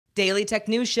Daily Tech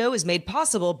News Show is made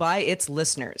possible by its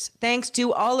listeners. Thanks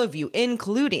to all of you,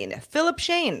 including Philip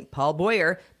Shane, Paul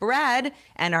Boyer, Brad,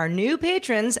 and our new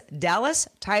patrons, Dallas,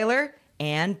 Tyler,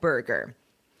 and Berger.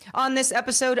 On this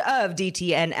episode of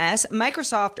DTNS,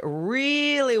 Microsoft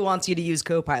really wants you to use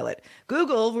Copilot.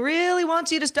 Google really wants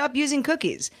you to stop using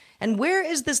cookies. And where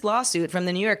is this lawsuit from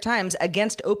the New York Times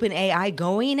against OpenAI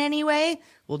going anyway?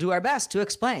 We'll do our best to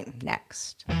explain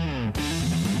next.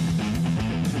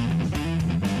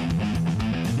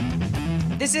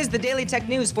 This is the Daily Tech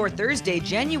News for Thursday,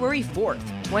 January 4th,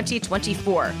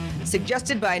 2024.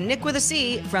 Suggested by Nick with a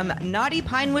C from Naughty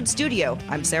Pinewood Studio.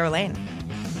 I'm Sarah Lane.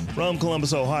 From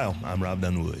Columbus, Ohio, I'm Robb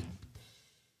Dunewood.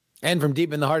 And from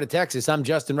deep in the heart of Texas, I'm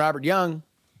Justin Robert Young.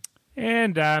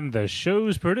 And I'm the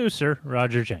show's producer,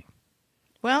 Roger Chang.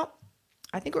 Well,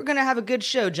 I think we're going to have a good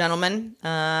show, gentlemen.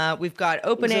 We've got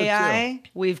OpenAI,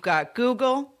 we've got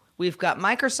Google, we've got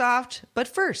Microsoft. But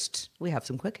first, we have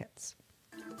some quick hits.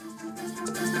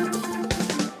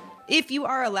 If you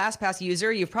are a LastPass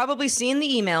user, you've probably seen the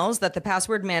emails that the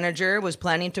password manager was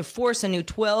planning to force a new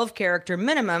 12-character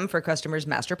minimum for customers'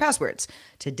 master passwords.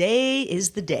 Today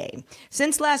is the day.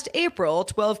 Since last April,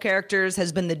 12 characters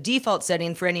has been the default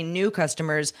setting for any new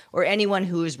customers or anyone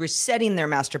who is resetting their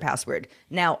master password.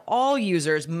 Now, all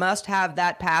users must have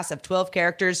that pass of 12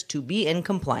 characters to be in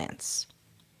compliance.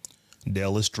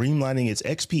 Dell is streamlining its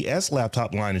XPS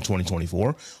laptop line in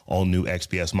 2024. All new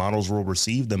XPS models will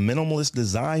receive the minimalist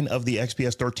design of the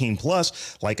XPS 13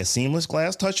 Plus, like a seamless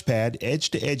glass touchpad,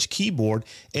 edge-to-edge keyboard,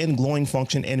 and glowing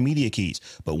function and media keys,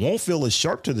 but won't feel as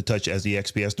sharp to the touch as the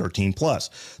XPS 13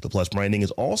 Plus. The Plus branding is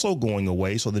also going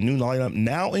away, so the new lineup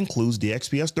now includes the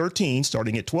XPS 13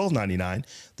 starting at $1299,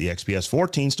 the XPS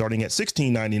 14 starting at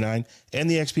 $1699, and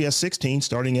the XPS 16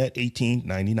 starting at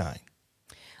 $1899.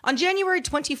 On January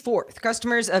 24th,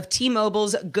 customers of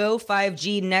T-Mobile's Go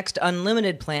 5G Next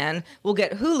Unlimited plan will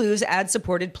get Hulu's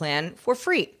ad-supported plan for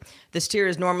free. This tier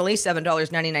is normally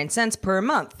 $7.99 per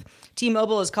month.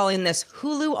 T-Mobile is calling this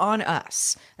Hulu on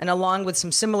Us, and along with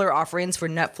some similar offerings for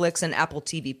Netflix and Apple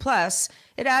TV Plus,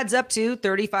 it adds up to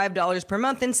 $35 per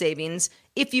month in savings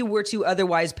if you were to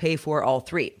otherwise pay for all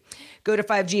three. Go to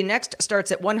 5G Next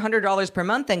starts at $100 per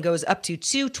month and goes up to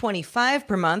 $225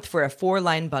 per month for a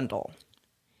 4-line bundle.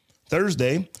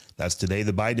 Thursday, that's today,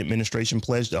 the Biden administration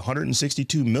pledged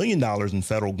 $162 million in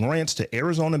federal grants to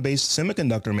Arizona-based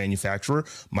semiconductor manufacturer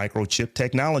Microchip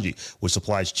Technology, which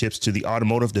supplies chips to the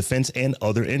automotive, defense, and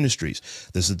other industries.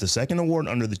 This is the second award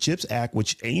under the CHIPS Act,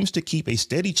 which aims to keep a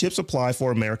steady chip supply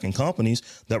for American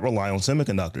companies that rely on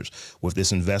semiconductors. With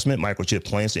this investment, Microchip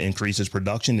plans to increase its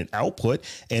production and output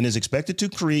and is expected to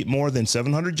create more than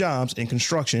 700 jobs in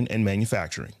construction and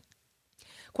manufacturing.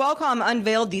 Qualcomm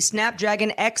unveiled the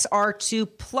Snapdragon XR2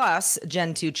 Plus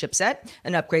Gen 2 chipset,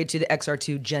 an upgrade to the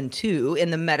XR2 Gen 2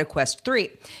 in the Meta Quest 3.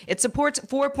 It supports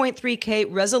 4.3K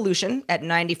resolution at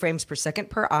 90 frames per second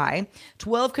per eye,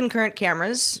 12 concurrent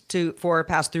cameras for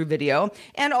pass-through video,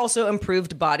 and also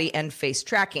improved body and face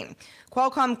tracking.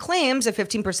 Qualcomm claims a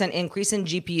 15% increase in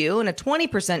GPU and a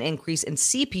 20% increase in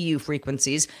CPU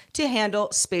frequencies to handle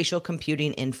spatial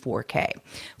computing in 4K.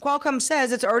 Qualcomm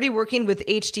says it's already working with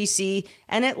HTC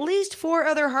and at least 4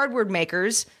 other hardware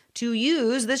makers to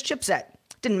use this chipset.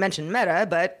 Didn't mention Meta,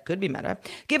 but could be Meta.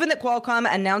 Given that Qualcomm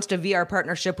announced a VR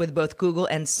partnership with both Google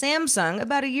and Samsung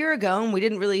about a year ago, and we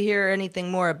didn't really hear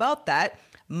anything more about that,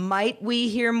 might we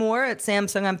hear more at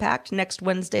Samsung Unpacked next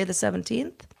Wednesday the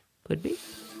 17th? Could be.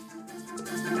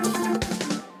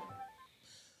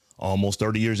 Almost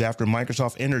 30 years after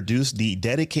Microsoft introduced the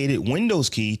dedicated Windows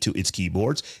key to its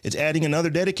keyboards, it's adding another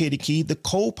dedicated key, the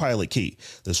Copilot key.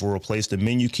 This will replace the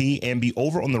menu key and be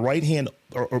over on the right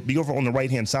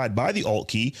hand side by the Alt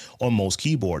key on most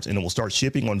keyboards, and it will start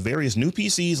shipping on various new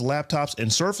PCs, laptops,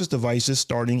 and Surface devices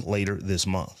starting later this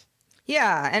month.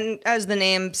 Yeah, and as the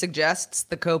name suggests,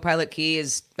 the Copilot key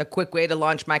is a quick way to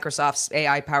launch Microsoft's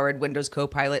AI-powered Windows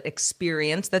Copilot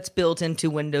experience that's built into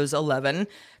Windows 11.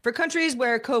 For countries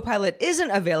where Copilot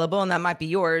isn't available, and that might be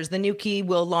yours, the new key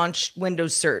will launch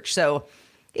Windows Search. So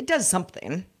it does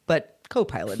something, but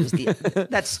Copilot is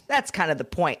that's kind of the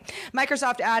point.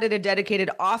 Microsoft added a dedicated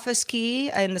Office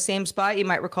key in the same spot. You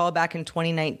might recall back in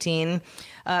 2019.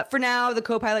 For now, the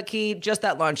Copilot key, just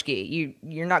that launch key.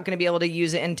 You're not going to be able to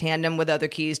use it in tandem with other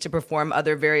keys to perform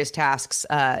other various tasks.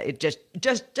 It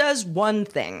just does one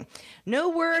thing. No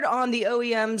word on the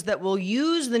OEMs that will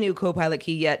use the new Copilot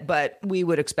key yet, but we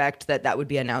would expect that would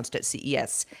be announced at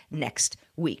CES next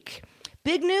week.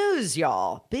 Big news,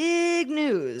 y'all. Big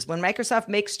news. When Microsoft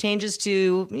makes changes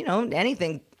to,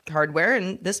 anything hardware,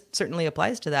 and this certainly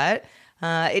applies to that,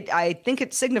 I think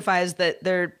it signifies that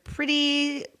they're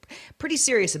pretty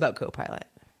serious about Copilot.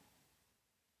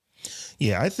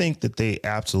 Yeah, I think that they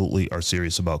absolutely are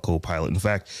serious about Copilot. In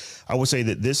fact, I would say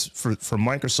that this for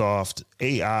Microsoft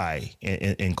AI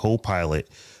and Copilot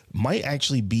might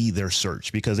actually be their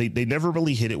search, because they never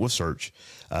really hit it with search.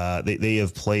 They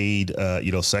have played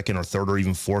second or third or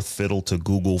even fourth fiddle to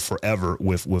Google forever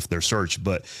with their search.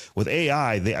 But with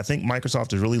AI, I think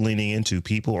Microsoft is really leaning into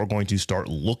people are going to start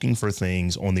looking for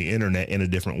things on the internet in a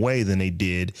different way than they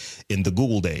did in the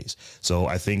Google days. So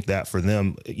I think that for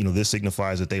them, this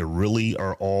signifies that they really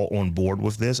are all on board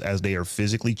with this, as they are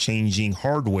physically changing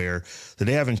hardware that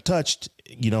they haven't touched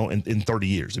in 30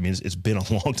 years. I mean, it's been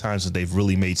a long time since they've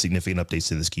really made significant updates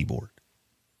to this keyboard.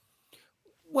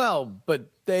 Well, but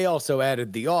they also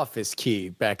added the Office key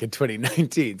back in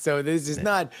 2019. So this is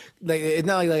not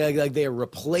like they are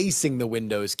replacing the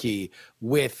Windows key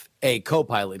with a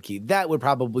Copilot key. That would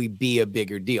probably be a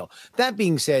bigger deal. That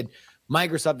being said,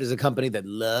 Microsoft is a company that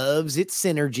loves its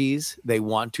synergies. They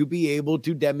want to be able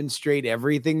to demonstrate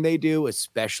everything they do,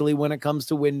 especially when it comes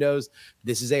to Windows.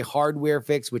 This is a hardware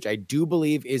fix, which I do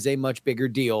believe is a much bigger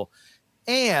deal.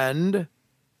 And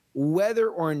whether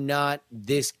or not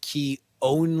this key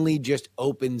only just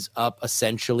opens up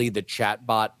essentially the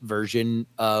chatbot version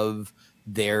of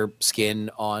their skin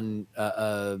on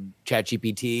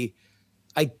ChatGPT,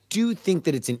 I do think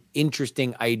that it's an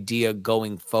interesting idea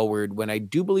going forward, when I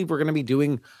do believe we're going to be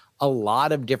doing a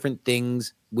lot of different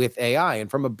things with AI.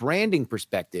 And from a branding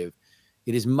perspective,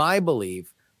 it is my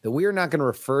belief that we are not going to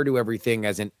refer to everything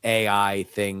as an AI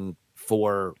thing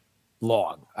for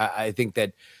long. I think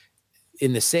that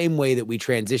in the same way that we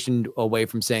transitioned away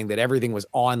from saying that everything was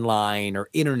online or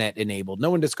internet enabled,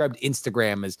 no one described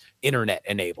Instagram as internet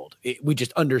enabled. We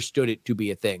just understood it to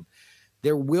be a thing.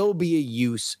 There will be a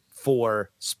use for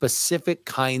specific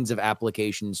kinds of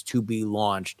applications to be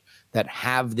launched that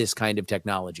have this kind of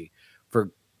technology.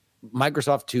 For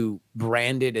Microsoft to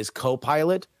brand it as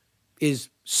Copilot is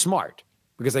smart,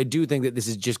 because I do think that this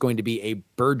is just going to be a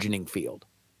burgeoning field.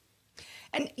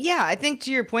 And yeah, I think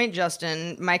to your point,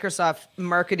 Justin, Microsoft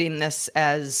marketing this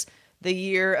as the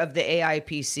year of the AI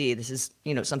PC. This is,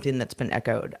 something that's been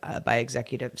echoed by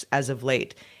executives as of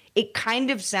late. It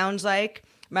kind of sounds like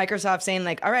Microsoft saying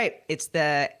like, all right, it's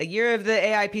the year of the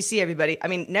AI PC, everybody. I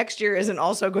mean, next year isn't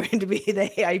also going to be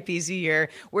the AI PC year.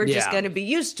 We're just going to be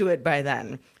used to it by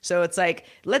then. So it's like,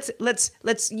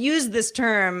 let's use this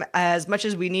term as much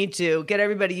as we need to, get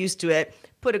everybody used to it,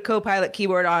 put a Copilot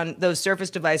keyboard on those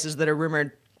Surface devices that are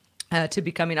rumored to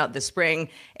be coming out this spring.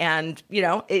 And,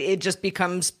 it just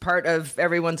becomes part of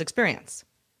everyone's experience.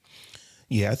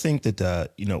 Yeah, I think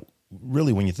that,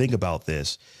 really when you think about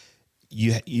this,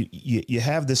 you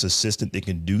have this assistant that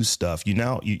can do stuff.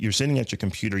 You're sitting at your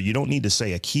computer. You don't need to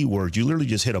say a keyword. You literally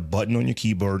just hit a button on your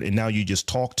keyboard, and now you just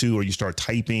talk to, or you start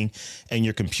typing, and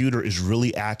your computer is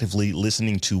really actively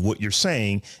listening to what you're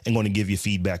saying and going to give you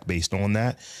feedback based on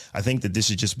that. I think that this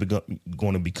is just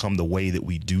going to become the way that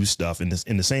we do stuff in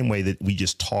the same way that we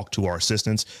just talk to our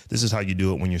assistants. This is how you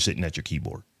do it when you're sitting at your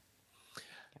keyboard.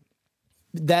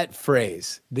 That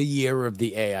phrase, the year of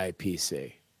the AI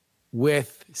PC,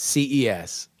 with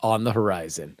CES on the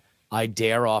horizon, I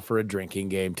dare offer a drinking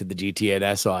game to the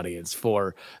DTNS audience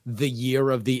for the year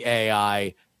of the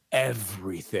AI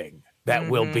everything that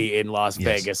will be in Las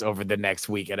Vegas over the next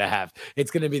week and a half.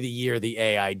 It's going to be the year of the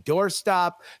AI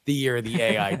doorstop, the year of the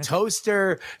AI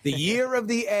toaster, the year of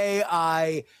the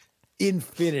AI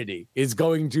infinity is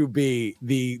going to be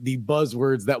the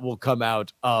buzzwords that will come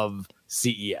out of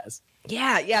CES.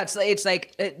 Yeah. It's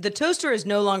like the toaster is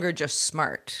no longer just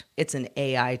smart. It's an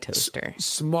AI toaster.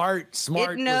 Smart.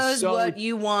 It knows what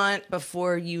you want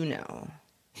before you know.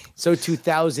 So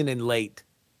 2000 and late.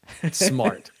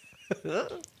 Smart.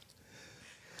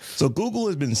 So Google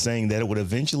has been saying that it would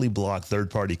eventually block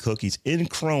third-party cookies in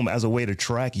Chrome as a way to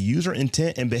track user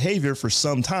intent and behavior for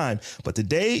some time. But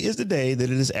today is the day that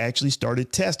it has actually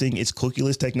started testing its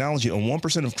cookieless technology on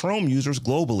 1% of Chrome users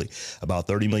globally. About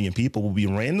 30 million people will be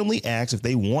randomly asked if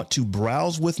they want to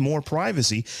browse with more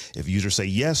privacy. If users say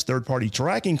yes, third-party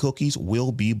tracking cookies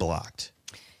will be blocked.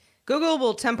 Google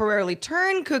will temporarily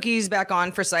turn cookies back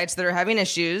on for sites that are having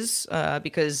issues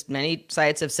because many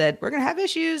sites have said, we're going to have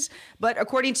issues. But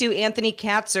according to Anthony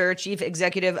Katzer, chief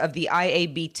executive of the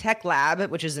IAB Tech Lab,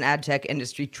 which is an ad tech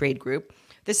industry trade group,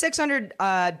 the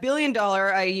 $600 billion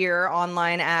a year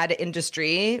online ad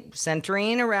industry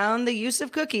centering around the use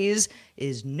of cookies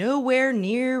is nowhere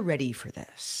near ready for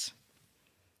this.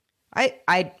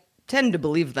 I tend to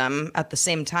believe them. At the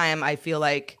same time, I feel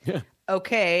like...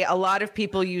 Okay, a lot of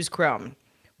people use Chrome.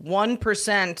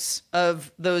 1% of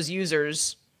those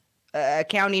users,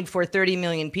 accounting for 30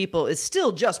 million people, is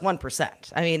still just 1%.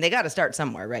 I mean, they got to start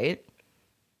somewhere, right?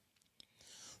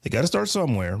 They got to start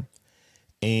somewhere.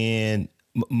 And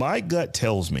my gut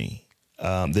tells me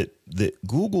that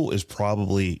Google is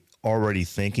probably already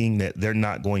thinking that they're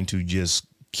not going to just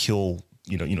kill,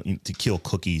 to kill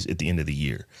cookies at the end of the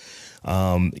year.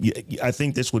 I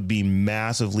think this would be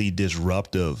massively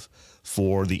disruptive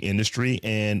for the industry.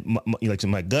 And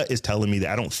my gut is telling me that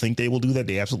I don't think they will do that.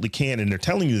 They absolutely can. And they're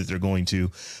telling you that they're going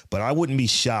to, but I wouldn't be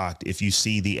shocked if you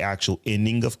see the actual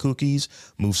ending of cookies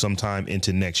move sometime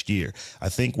into next year. I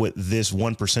think what this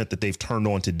 1% that they've turned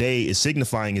on today is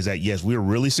signifying is that, yes, we're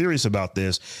really serious about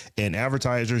this, and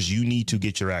advertisers, you need to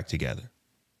get your act together.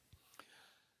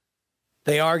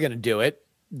 They are going to do it.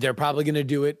 They're probably going to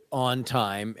do it on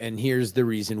time. And here's the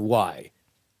reason why.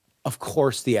 Of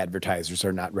course, the advertisers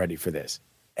are not ready for this.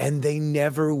 And they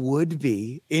never would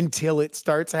be until it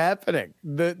starts happening.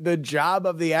 The job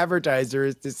of the advertiser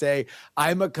is to say,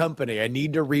 I'm a company. I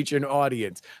need to reach an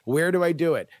audience. Where do I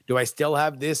do it? Do I still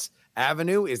have this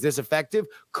avenue? Is this effective?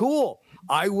 Cool.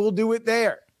 I will do it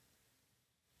there.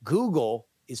 Google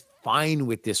is fine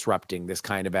with disrupting this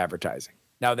kind of advertising.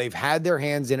 Now, they've had their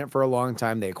hands in it for a long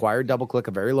time. They acquired DoubleClick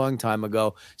a very long time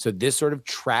ago. So this sort of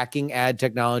tracking ad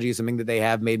technology is something that they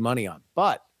have made money on.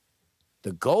 But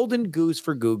the golden goose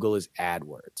for Google is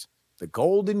AdWords. The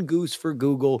golden goose for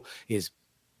Google is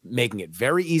making it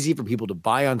very easy for people to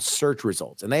buy on search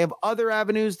results. And they have other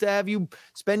avenues to have you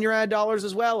spend your ad dollars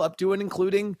as well, up to and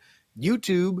including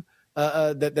YouTube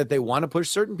that they want to push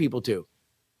certain people to.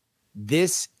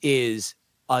 This is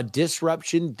a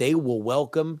disruption they will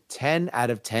welcome 10 out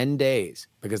of 10 days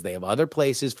because they have other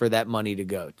places for that money to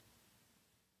go.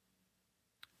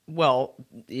 Well,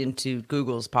 into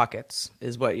Google's pockets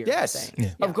is what you're saying.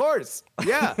 Yes, of course.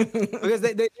 Yeah, because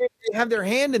they have their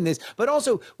hand in this. But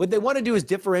also what they want to do is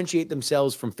differentiate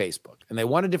themselves from Facebook. And they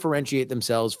want to differentiate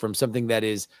themselves from something that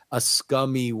is a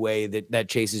scummy way that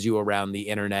chases you around the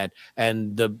internet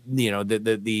and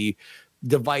the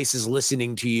device is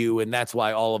listening to you, and that's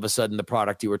why all of a sudden the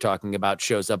product you were talking about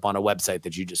shows up on a website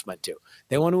that you just went to.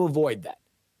 They want to avoid that.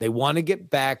 They want to get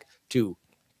back to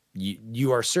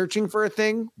you are searching for a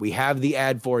thing, we have the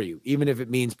ad for you, even if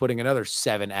it means putting another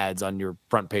 7 ads on your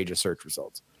front page of search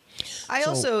results. I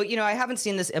also, I haven't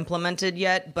seen this implemented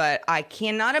yet, but I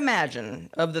cannot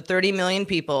imagine of the 30 million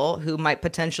people who might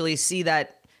potentially see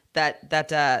that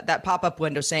pop-up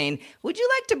window saying, would you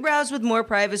like to browse with more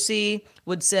privacy,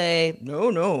 would say,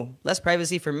 no, less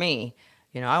privacy for me.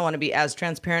 I want to be as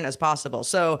transparent as possible.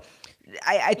 So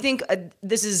I think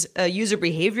this is a user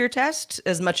behavior test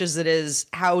as much as it is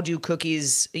how do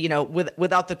cookies,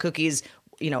 without the cookies,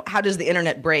 how does the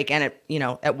internet break and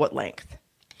at what length?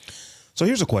 So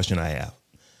here's a question I have.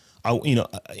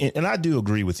 And I do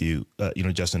agree with you,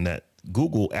 Justin, that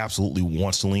Google absolutely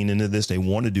wants to lean into this. They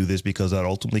want to do this because that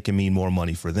ultimately can mean more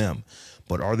money for them.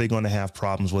 But are they going to have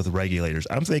problems with regulators?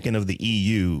 I'm thinking of the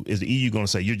EU. Is the EU going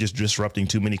to say you're just disrupting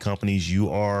too many companies? You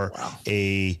are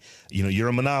you're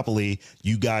a monopoly.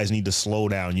 You guys need to slow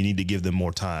down. You need to give them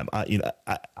more time.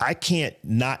 I can't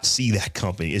not see that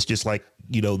company. It's just like,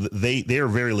 they're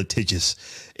very litigious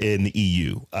in the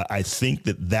EU. I think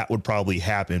that would probably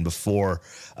happen before,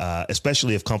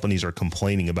 especially if companies are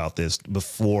complaining about this,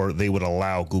 before they would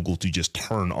allow Google to just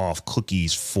turn off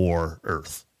cookies for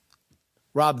Earth.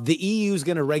 Rob, the EU is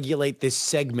going to regulate this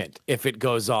segment if it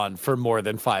goes on for more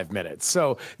than 5 minutes.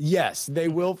 So, yes, they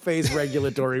will face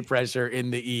regulatory pressure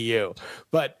in the EU,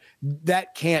 but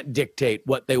that can't dictate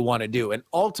what they want to do. And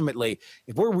ultimately,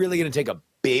 if we're really going to take a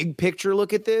big picture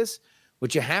look at this,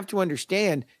 what you have to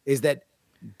understand is that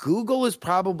Google is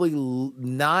probably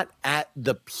not at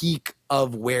the peak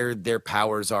of where their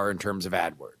powers are in terms of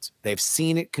AdWords. They've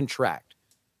seen it contract.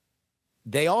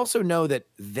 They also know that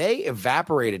they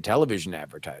evaporated television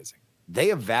advertising. They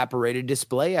evaporated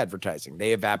display advertising.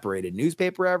 They evaporated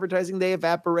newspaper advertising. They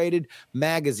evaporated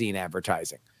magazine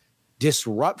advertising.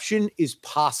 Disruption is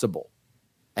possible,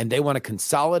 and they want to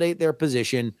consolidate their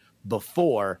position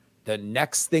before the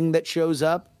next thing that shows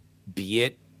up, be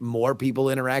it more people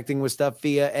interacting with stuff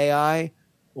via AI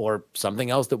or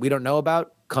something else that we don't know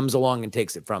about, comes along and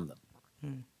takes it from them.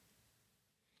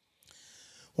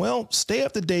 Well, stay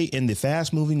up to date in the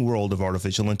fast-moving world of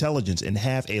artificial intelligence and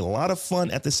have a lot of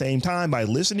fun at the same time by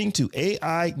listening to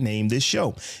AI Name This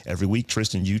Show. Every week,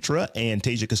 Tristan Jutras and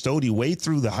Tasia Custodi wade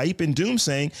through the hype and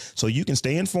doomsaying so you can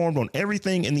stay informed on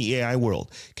everything in the AI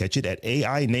world. Catch it at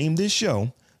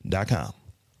AINameThisShow.com.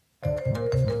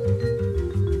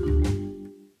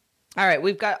 All right,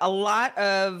 we've got a lot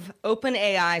of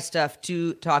OpenAI stuff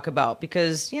to talk about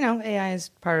because, AI is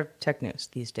part of tech news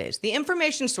these days. The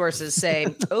information sources say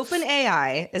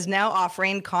OpenAI is now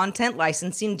offering content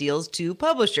licensing deals to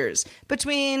publishers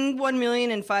between $1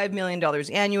 million and $5 million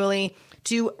annually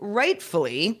to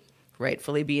rightfully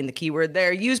rightfully being the keyword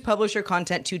there, use publisher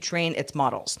content to train its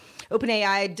models.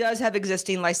 OpenAI does have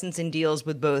existing licensing deals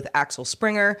with both Axel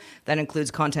Springer, that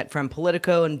includes content from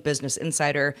Politico and Business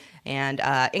Insider, and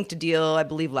inked a deal, I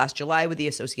believe, last July with the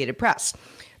Associated Press.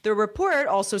 The report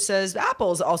also says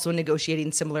Apple is also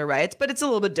negotiating similar rights, but it's a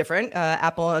little bit different.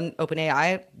 Apple and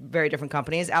OpenAI, very different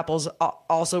companies. Apple's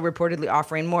also reportedly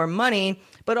offering more money,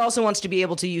 but also wants to be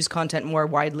able to use content more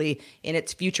widely in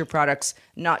its future products,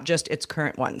 not just its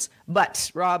current ones. But,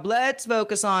 Rob, let's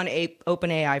focus on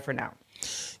OpenAI for now.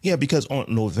 Yeah, because on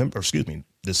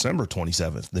December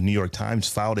 27th, the New York Times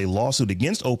filed a lawsuit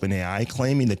against OpenAI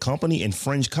claiming the company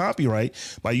infringed copyright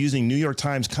by using New York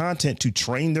Times content to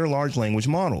train their large language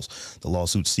models. The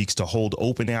lawsuit seeks to hold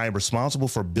OpenAI responsible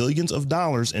for billions of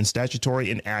dollars in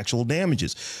statutory and actual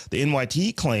damages. The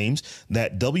NYT claims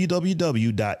that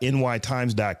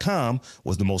www.nytimes.com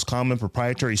was the most common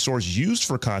proprietary source used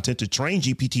for content to train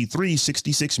GPT-3's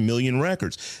 66 million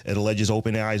records. It alleges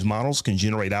OpenAI's models can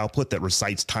generate output that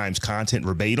recites Times content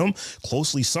verbatim,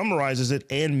 closely summarizes it,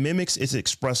 and mimics its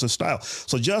expressive style.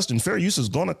 So, Justin, fair use is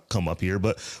going to come up here,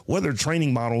 but whether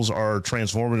training models are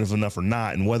transformative enough or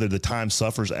not, and whether the Times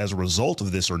suffers as a result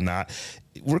of this or not,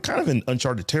 we're kind of in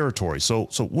uncharted territory. So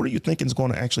what are you thinking is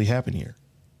going to actually happen here?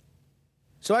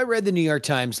 So I read the New York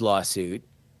Times lawsuit,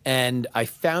 and I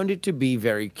found it to be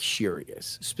very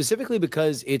curious, specifically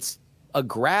because it's a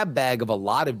grab bag of a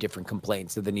lot of different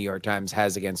complaints that the New York Times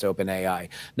has against OpenAI.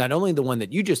 Not only the one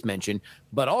that you just mentioned,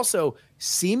 but also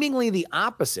seemingly the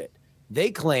opposite.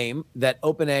 They claim that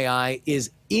OpenAI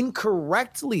is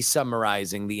incorrectly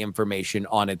summarizing the information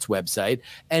on its website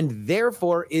and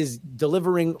therefore is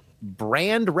delivering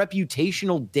brand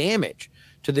reputational damage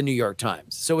to the New York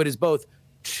Times. So it is both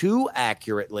too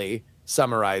accurately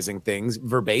summarizing things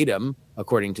verbatim,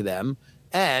 according to them,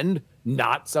 and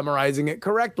not summarizing it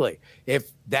correctly.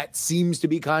 If that seems to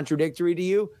be contradictory to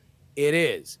you, it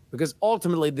is, because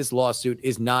ultimately this lawsuit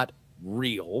is not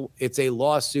real. It's a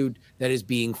lawsuit that is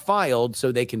being filed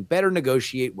so they can better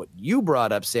negotiate what you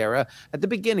brought up, Sarah, at the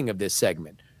beginning of this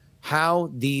segment,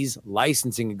 how these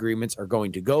licensing agreements are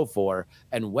going to go for,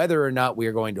 and whether or not we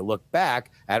are going to look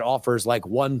back at offers like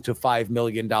 $1 to $5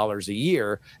 million a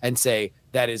year and say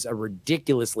that is a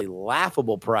ridiculously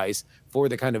laughable price for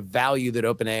the kind of value that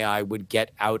OpenAI would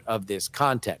get out of this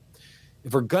content.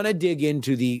 If we're going to dig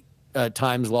into the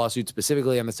Times lawsuit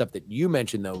specifically on the stuff that you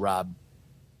mentioned, though, Rob,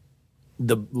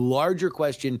 the larger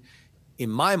question in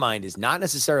my mind is not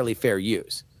necessarily fair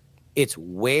use. It's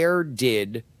where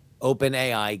did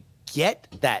OpenAI get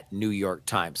that New York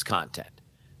Times content?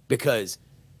 Because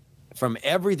from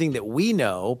everything that we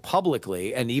know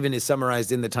publicly, and even is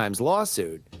summarized in the Times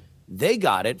lawsuit, they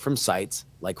got it from sites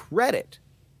like Reddit.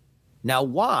 Now,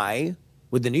 why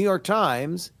would the New York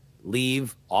Times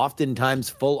leave oftentimes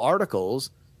full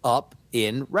articles up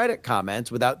in Reddit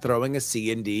comments without throwing a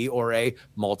C&D or a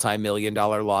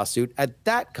multi-million-dollar lawsuit at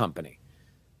that company?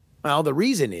 Well, the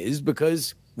reason is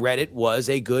because Reddit was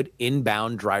a good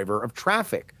inbound driver of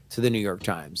traffic to the New York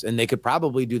Times, and they could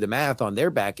probably do the math on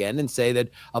their back end and say that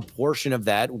a portion of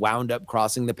that wound up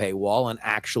crossing the paywall and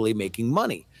actually making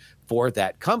money for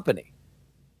that company.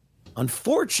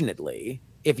 Unfortunately,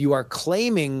 if you are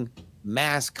claiming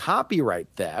mass copyright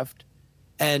theft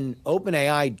and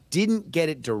OpenAI didn't get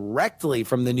it directly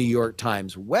from the New York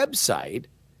Times website,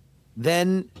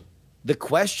 then the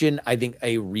question I think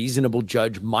a reasonable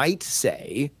judge might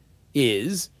say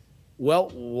is,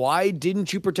 well, why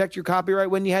didn't you protect your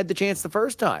copyright when you had the chance the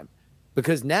first time?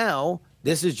 Because now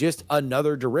this is just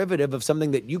another derivative of something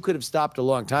that you could have stopped a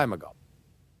long time ago.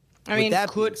 I mean,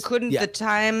 couldn't the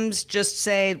Times just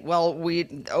say, well,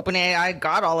 OpenAI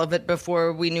got all of it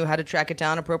before we knew how to track it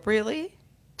down appropriately?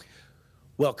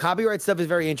 Well, copyright stuff is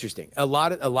very interesting. A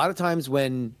lot of times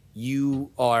when you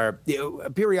are,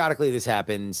 periodically this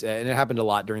happens, and it happened a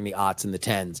lot during the aughts and the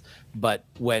tens, but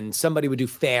when somebody would do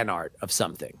fan art of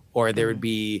something, or there would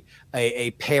be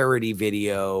a parody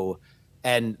video,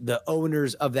 and the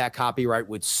owners of that copyright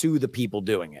would sue the people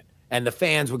doing it. And the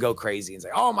fans would go crazy and say,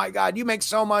 oh my God, you make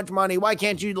so much money. Why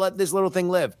can't you let this little thing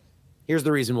live? Here's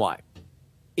the reason why.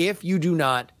 If you do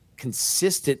not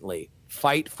consistently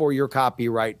fight for your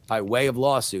copyright by way of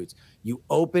lawsuits, you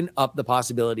open up the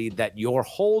possibility that your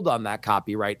hold on that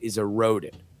copyright is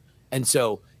eroded. And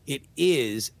so it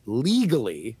is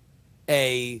legally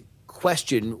a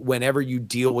question whenever you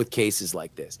deal with cases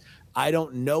like this. I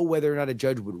don't know whether or not a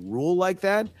judge would rule like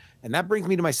that. And that brings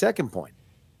me to my second point.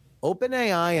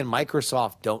 OpenAI and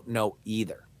Microsoft don't know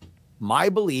either. My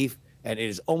belief, and it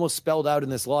is almost spelled out in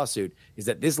this lawsuit, is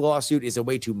that this lawsuit is a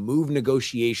way to move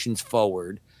negotiations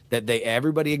forward that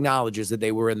everybody acknowledges that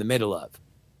they were in the middle of.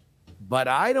 But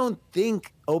I don't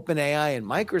think OpenAI and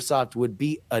Microsoft would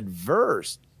be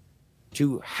adverse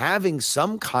to having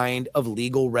some kind of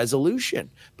legal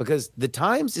resolution, because the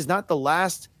Times is not the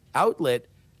last outlet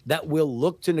that will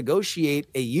look to negotiate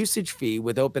a usage fee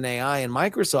with OpenAI and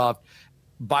Microsoft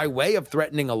by way of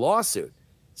threatening a lawsuit.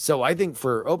 So I think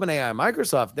for OpenAI and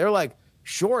Microsoft, they're like,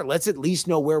 sure, let's at least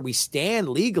know where we stand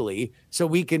legally so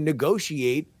we can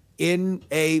negotiate in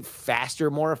a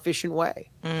faster, more efficient way.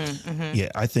 Mm-hmm. Yeah,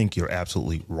 I think you're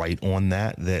absolutely right on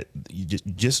that. That you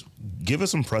just give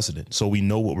us some precedent so we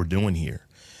know what we're doing here.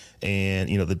 And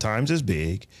the Times is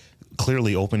big.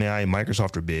 Clearly, OpenAI and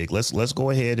Microsoft are big. Let's go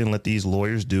ahead and let these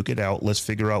lawyers duke it out. Let's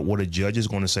figure out what a judge is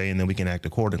going to say, and then we can act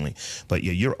accordingly. But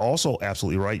yeah, you're also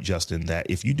absolutely right, Justin, that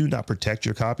if you do not protect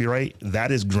your copyright,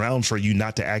 that is grounds for you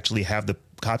not to actually have the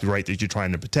copyright that you're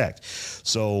trying to protect.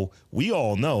 So we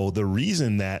all know the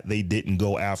reason that they didn't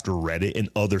go after Reddit and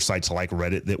other sites like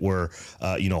Reddit that were,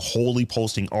 wholly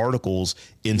posting articles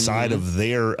inside of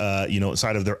their,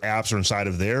 inside of their apps or inside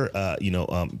of their,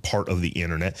 part of the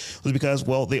internet was because,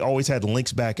 well, they always had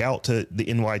links back out to the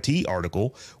NYT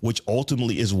article, which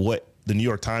ultimately is what the New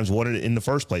York Times wanted in the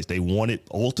first place. They wanted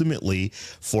ultimately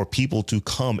for people to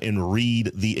come and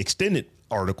read the extended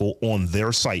article on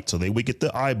their site, so they would get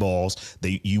the eyeballs,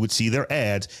 you would see their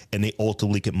ads, and they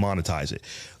ultimately could monetize it.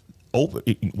 What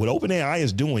OpenAI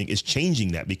is doing is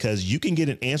changing that, because you can get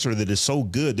an answer that is so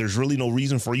good, there's really no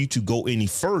reason for you to go any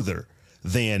further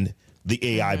than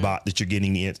the AI bot that you're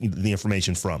getting the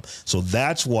information from. So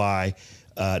that's why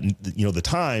the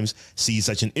Times sees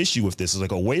such an issue with this. It's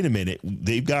like, oh, wait a minute,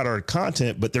 they've got our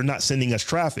content, but they're not sending us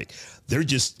traffic. They're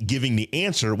just giving the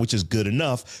answer, which is good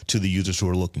enough, to the users who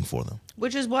are looking for them.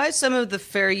 Which is why some of the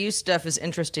fair use stuff is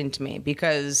interesting to me,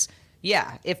 because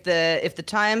if the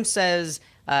Times says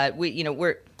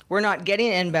we're not getting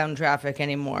inbound traffic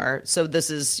anymore, so this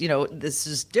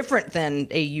is different than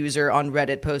a user on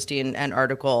Reddit posting an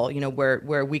article,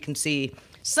 where we can see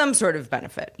some sort of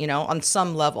benefit, on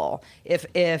some level. If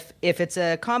it's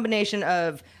a combination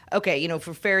of, okay,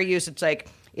 for fair use, it's like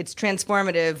it's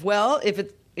transformative. Well, if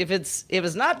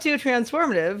it's not too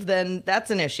transformative, then that's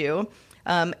an issue.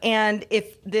 And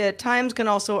if the Times can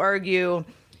also argue,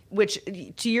 which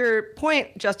to your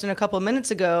point, Justin, a couple of minutes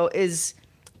ago, is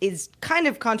kind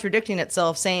of contradicting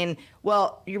itself, saying,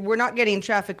 well, we're not getting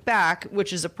traffic back,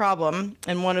 which is a problem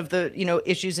and one of the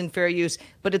issues in fair use,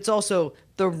 but it's also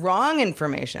the wrong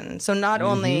information. So not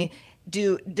only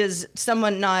does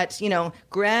someone not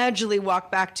gradually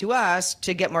walk back to us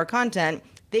to get more content,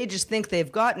 they just think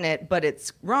they've gotten it, but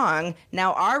it's wrong.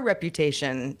 Now our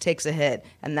reputation takes a hit,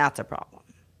 and that's a problem.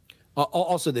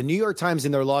 Also, the New York Times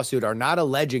in their lawsuit are not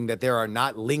alleging that there are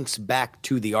not links back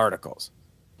to the articles.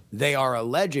 They are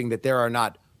alleging that there are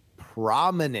not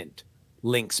prominent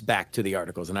links back to the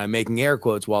articles. And I'm making air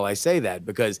quotes while I say that,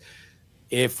 because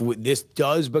if this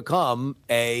does become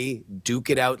a duke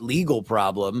it out legal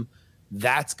problem,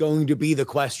 that's going to be the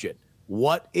question.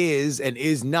 What is and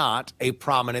is not a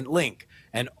prominent link?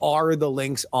 And are the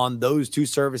links on those two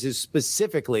services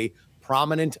specifically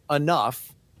prominent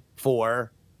enough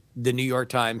for the New York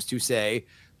Times to say,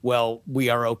 well, we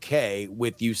are okay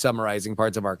with you summarizing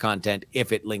parts of our content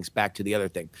if it links back to the other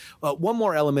thing. One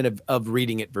more element of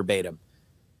reading it verbatim.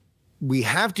 We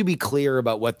have to be clear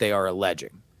about what they are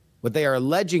alleging. What they are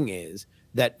alleging is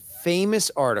that famous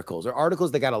articles, or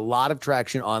articles that got a lot of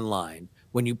traction online,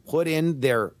 when you put in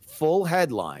their full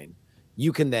headline,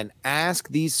 you can then ask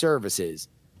these services,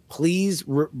 please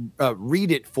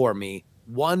read it for me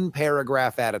one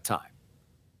paragraph at a time.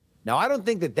 Now, I don't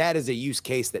think that is a use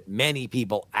case that many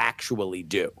people actually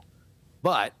do.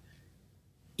 But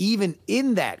even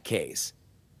in that case,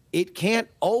 it can't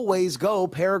always go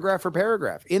paragraph for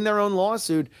paragraph. In their own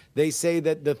lawsuit, they say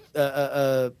that the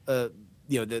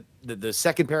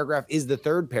second paragraph is the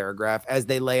third paragraph, as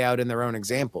they lay out in their own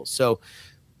examples. So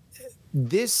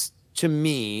this, to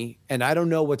me, and I don't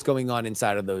know what's going on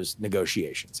inside of those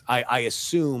negotiations. I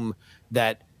assume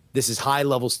that this is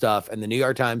high-level stuff, and the New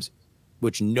York Times,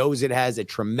 which knows it has a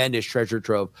tremendous treasure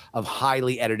trove of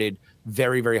highly edited,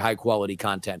 very, very high-quality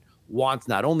content, wants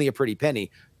not only a pretty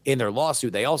penny. In their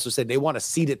lawsuit, they also said they want a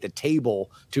seat at the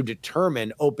table to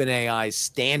determine OpenAI's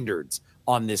standards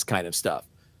on this kind of stuff.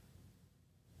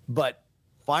 But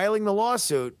filing the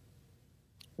lawsuit,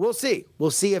 we'll see.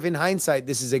 We'll see if in hindsight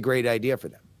this is a great idea for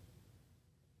them.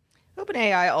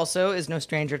 OpenAI also is no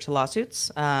stranger to lawsuits.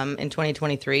 In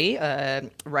 2023,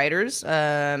 writers,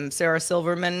 Sarah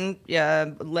Silverman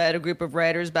led a group of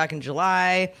writers back in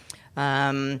July.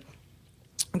 A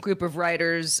group of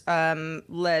writers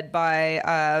led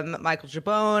by Michael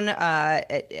Chabon,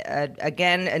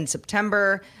 again in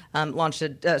September, launched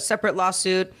a separate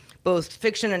lawsuit. both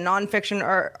fiction and nonfiction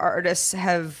artists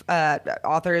have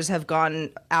authors have gone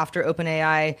after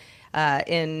OpenAI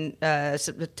in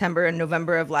September and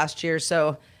November of last year.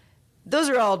 So those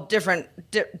are all different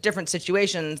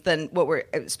situations than what we're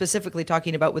specifically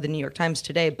talking about with the New York Times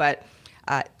today. But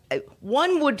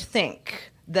one would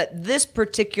think that this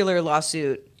particular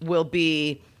lawsuit will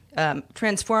be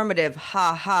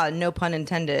transformative, no pun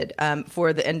intended,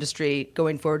 for the industry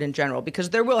going forward in general, because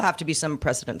there will have to be some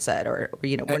precedent set, or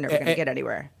we're never going to get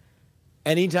anywhere.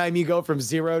 Anytime you go from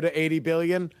 0 to 80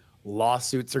 billion,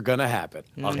 lawsuits are going to happen.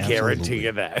 I'll guarantee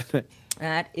you that.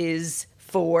 That is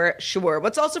for sure.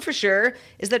 What's also for sure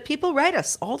is that people write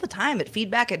us all the time at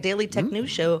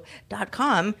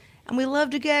feedback@dailytechnewsshow.com, and we love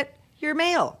to get your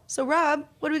mail. So, Rob,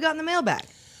 what do we got in the mailbag?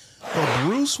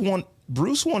 Well,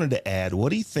 Bruce wanted to add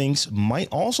what he thinks might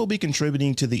also be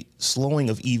contributing to the slowing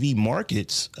of EV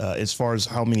markets as far as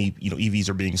how many EVs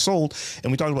are being sold. And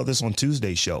we talked about this on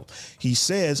Tuesday's show. He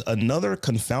says another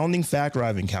confounding factor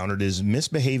I've encountered is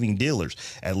misbehaving dealers,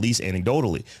 at least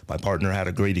anecdotally. My partner had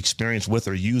a great experience with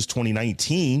her used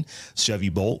 2019 Chevy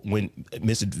Bolt. When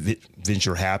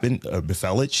misadventure happened,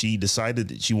 befell it, she decided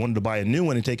that she wanted to buy a new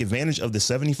one and take advantage of the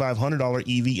 $7,500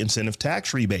 EV incentive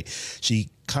tax rebate. She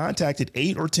contacted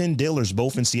 8 or 10 dealers,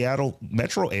 both in Seattle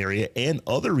metro area and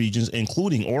other regions,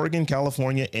 including Oregon,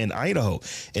 California, and Idaho.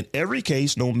 In every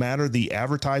case, no matter the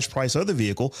advertised price of the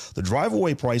vehicle, the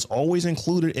drive-away price always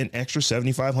included an extra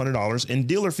 $7,500 in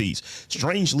dealer fees.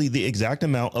 Strangely, the exact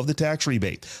amount of the tax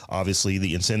rebate. Obviously,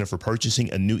 the incentive for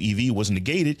purchasing a new EV was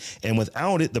negated, and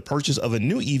without it, the purchase of a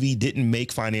new EV didn't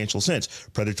make financial sense.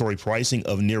 Predatory pricing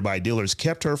of nearby dealers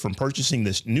kept her from purchasing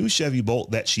this new Chevy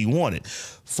Bolt that she wanted.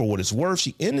 For what it's worth,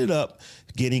 she ended up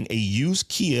getting a used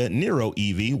Kia Niro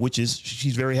EV, which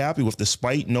she's very happy with,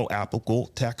 despite no applicable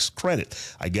tax credit.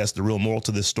 I guess the real moral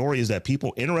to this story is that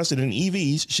people interested in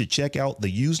EVs should check out the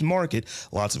used market.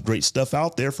 Lots of great stuff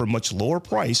out there for much lower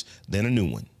price than a new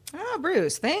one. Oh,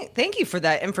 Bruce, thank you for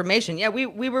that information. Yeah,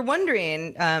 we were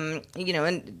wondering,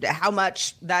 and how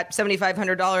much that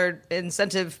 $7,500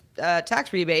 incentive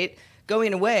tax rebate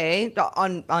going away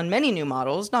on many new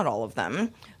models, not all of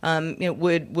them,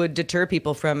 would deter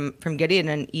people from getting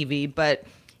an EV. But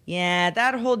yeah,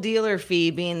 that whole dealer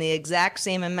fee being the exact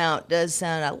same amount does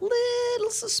sound a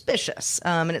little suspicious.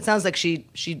 And it sounds like she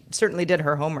certainly did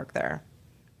her homework there.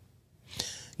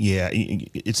 Yeah,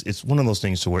 it's one of those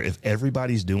things to where if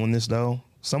everybody's doing this, though,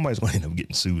 somebody's going to end up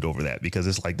getting sued over that, because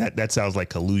it's like that sounds like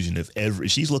collusion.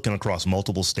 If she's looking across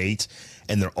multiple states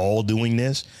and they're all doing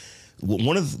this.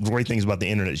 One of the great things about the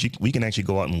internet is we can actually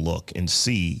go out and look and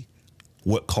see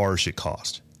what cars should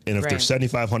cost. And if they're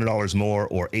 $7,500 more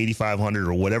or $8,500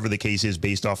 or whatever the case is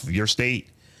based off of your state,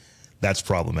 that's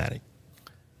problematic.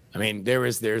 I mean,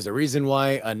 there's a reason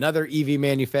why another EV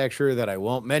manufacturer that I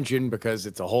won't mention, because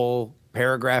it's a whole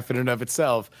paragraph in and of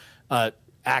itself,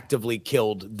 actively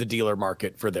killed the dealer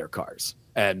market for their cars.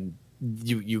 And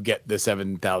you get the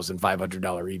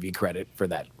 $7,500 EV credit for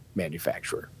that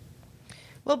manufacturer.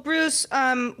 Well, Bruce,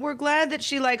 we're glad that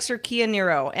she likes her Kia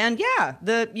Niro, and yeah,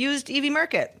 the used EV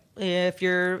market. If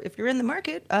you're in the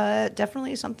market,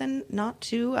 definitely something not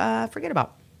to forget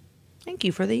about. Thank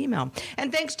you for the email,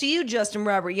 and thanks to you, Justin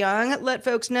Robert Young. Let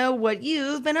folks know what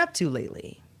you've been up to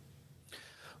lately.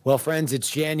 Well, friends,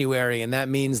 it's January, and that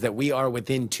means that we are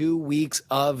within 2 weeks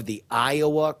of the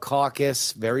Iowa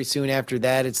caucus. Very soon after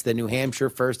that, it's the New Hampshire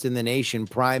First in the Nation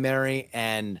primary,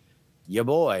 and your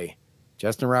boy,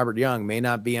 Justin Robert Young, may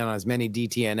not be on as many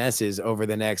DTNSs over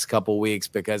the next couple weeks,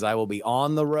 because I will be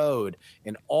on the road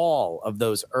in all of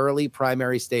those early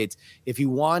primary states. If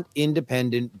you want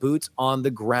independent, boots on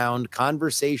the ground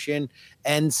conversation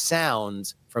and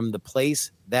sounds from the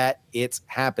place that it's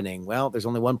happening, well, there's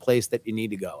only one place that you need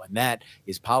to go, and that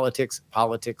is Politics,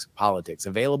 Politics, Politics.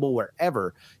 Available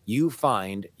wherever you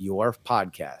find your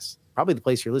podcasts. Probably the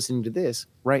place you're listening to this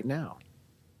right now.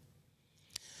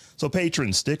 So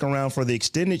patrons, stick around for the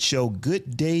extended show,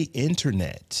 Good Day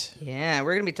Internet. Yeah,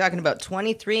 we're going to be talking about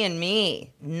 23andMe.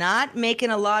 Not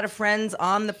making a lot of friends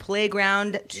on the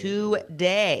playground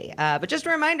today. But just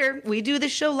a reminder, we do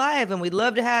this show live, and we'd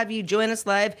love to have you join us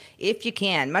live if you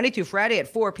can. Monday through Friday at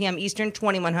 4 p.m. Eastern,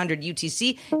 2100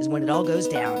 UTC is when it all goes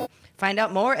down. Find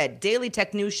out more at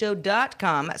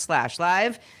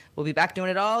dailytechnewsshow.com/live. We'll be back doing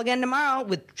it all again tomorrow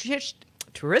with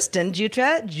Tristan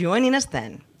Jutras joining us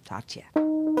then. Talk to you.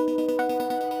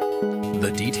 The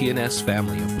DTNS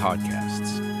family of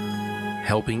podcasts,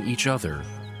 helping each other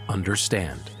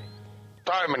understand.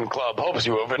 Diamond Club hopes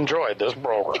you have enjoyed this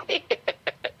program.